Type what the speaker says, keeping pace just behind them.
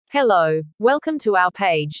Hello, welcome to our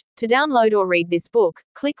page. To download or read this book,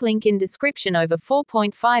 click link in description. Over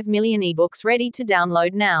 4.5 million ebooks ready to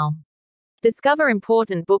download now. Discover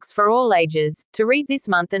important books for all ages, to read this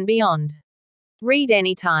month and beyond. Read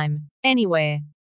anytime, anywhere.